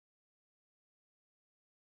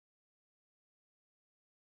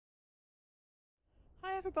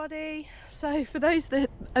Hi everybody. So for those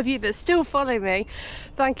of you that still follow me,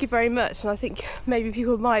 thank you very much. And I think maybe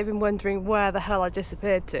people might have been wondering where the hell I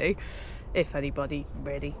disappeared to, if anybody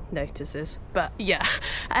really notices. But yeah,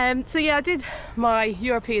 so yeah, I did my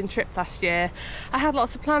European trip last year. I had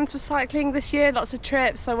lots of plans for cycling this year, lots of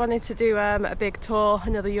trips. I wanted to do a big tour,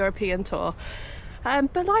 another European tour.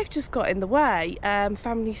 But life just got in the way,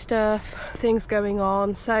 family stuff, things going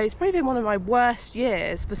on. So it's probably been one of my worst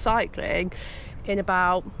years for cycling in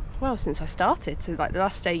about, well, since I started, so like the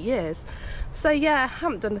last 8 years. So yeah, I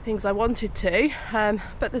haven't done the things I wanted to,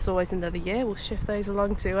 but there's always another year. We'll shift those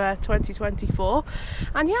along to 2024.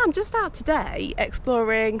 And yeah, I'm just out today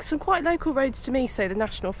exploring some quite local roads to me, so the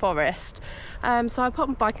National Forest. So I put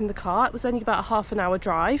my bike in the car. It was only about a half an hour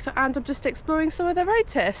drive, and I'm just exploring some of the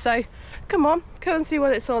roads here. So come on, come and see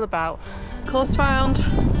what it's all about. Course found.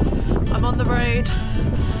 I'm on the road.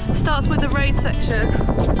 Starts with the road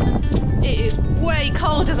section. It is way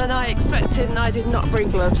colder than I expected, and I did not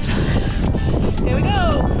bring gloves. Here we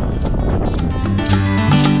go!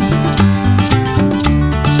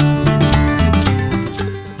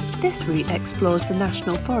 This route explores the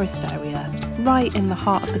National Forest area, right in the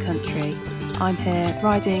heart of the country. I'm here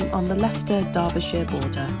riding on the Leicester-Derbyshire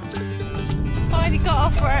border. Finally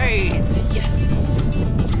got off-road! Yes!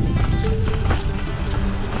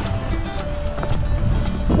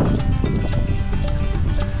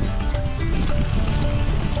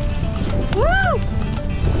 Woo!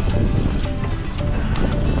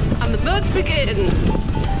 And the mud begins.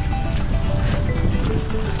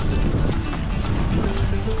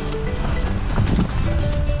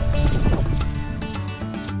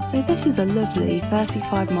 So this is a lovely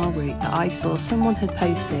 35-mile route that I saw someone had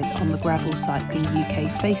posted on the Gravel Cycling UK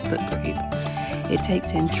Facebook group. It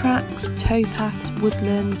takes in tracks, towpaths,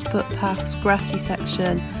 woodland, footpaths, grassy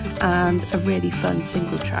section, and a really fun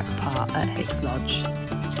single track part at Hicks Lodge.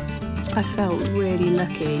 I felt really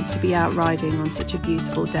lucky to be out riding on such a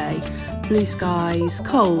beautiful day. Blue skies,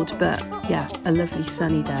 cold, but yeah, a lovely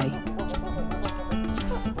sunny day.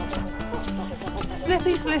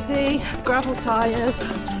 Slippy, slippy, gravel tyres.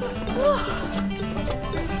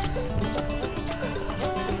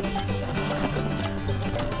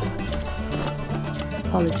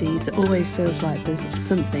 Apologies, it always feels like there's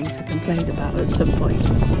something to complain about at some point.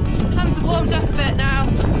 Hands are warmed up a bit now.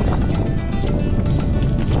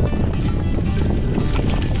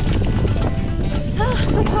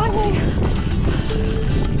 Still climbing.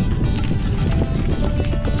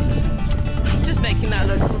 I'm just making that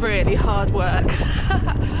look really hard work.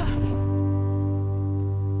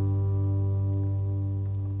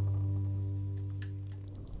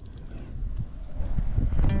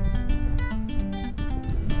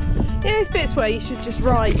 There's bits where you should just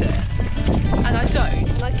ride it, and I don't,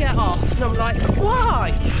 and I get off, and I'm like,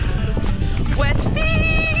 why? Wet feet!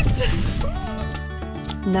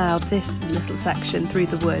 Now this little section through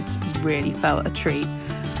the woods really felt a treat.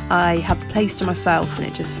 I had the place to myself and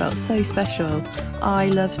it just felt so special. I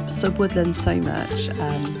love sub-woodland so much.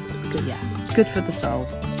 Good for the soul.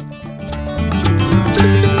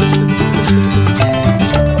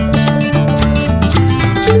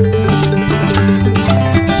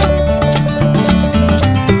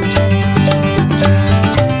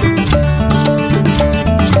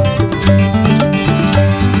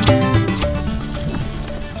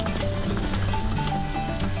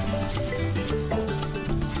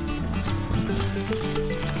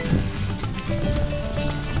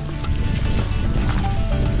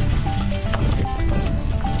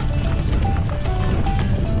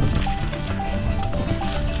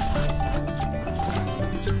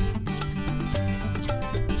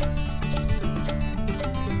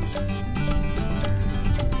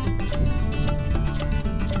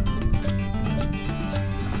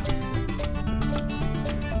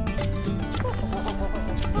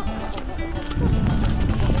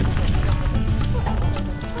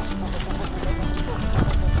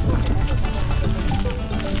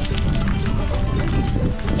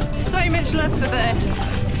 Love for this.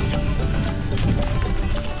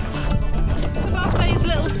 It's about these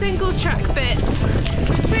little single track bits.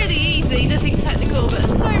 Really easy, nothing technical, but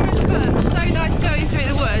so much fun. So nice going through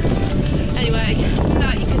the woods. Anyway,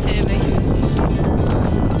 now you can hear me.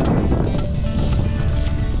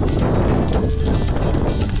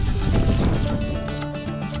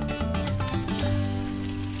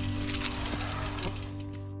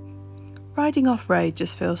 Riding off-road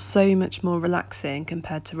just feels so much more relaxing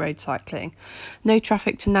compared to road cycling. No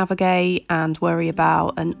traffic to navigate and worry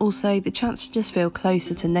about, and also the chance to just feel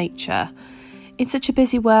closer to nature. In such a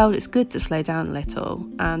busy world, it's good to slow down a little,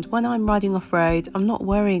 and when I'm riding off-road, I'm not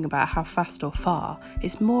worrying about how fast or far,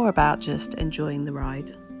 it's more about just enjoying the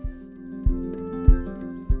ride.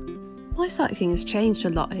 My cycling has changed a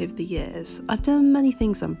lot over the years. I've done many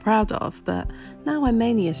things I'm proud of, but now I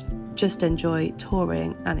mainly just enjoy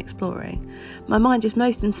touring and exploring. My mind is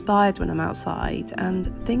most inspired when I'm outside, and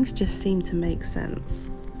things just seem to make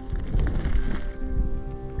sense.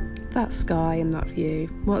 That sky and that view,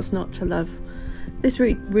 what's not to love? This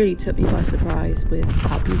route really took me by surprise with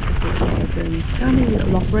how beautiful it was and how many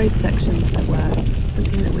little off-road sections there were,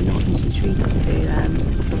 something that we're not usually treated to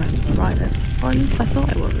around where I live, or at least I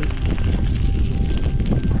thought I wasn't.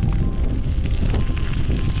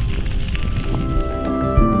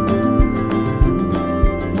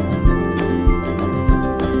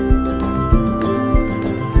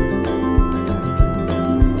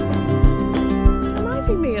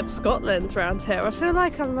 Scotland round here. I feel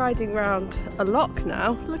like I'm riding round a loch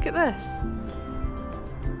now. Look at this.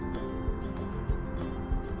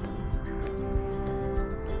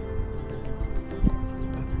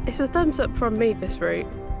 It's a thumbs up from me, this route.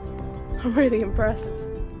 I'm really impressed.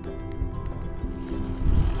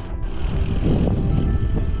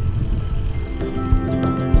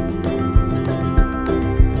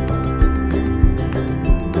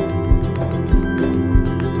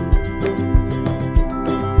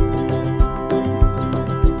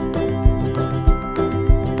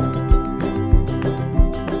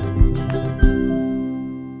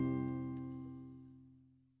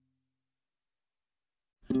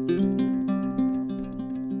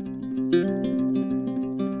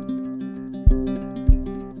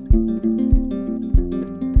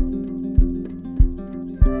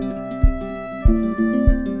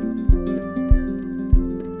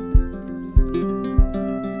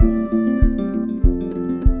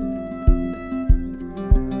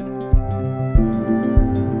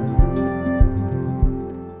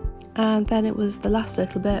 And then it was the last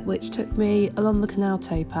little bit which took me along the canal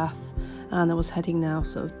towpath, and I was heading now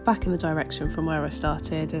sort of back in the direction from where I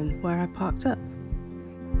started and where I parked up.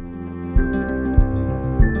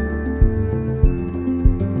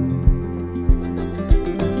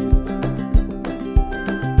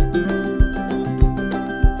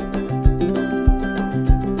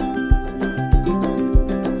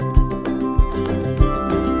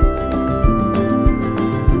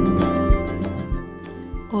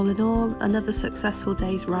 All in all, another successful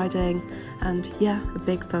day's riding, and yeah, a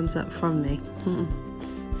big thumbs up from me.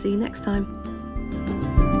 See you next time.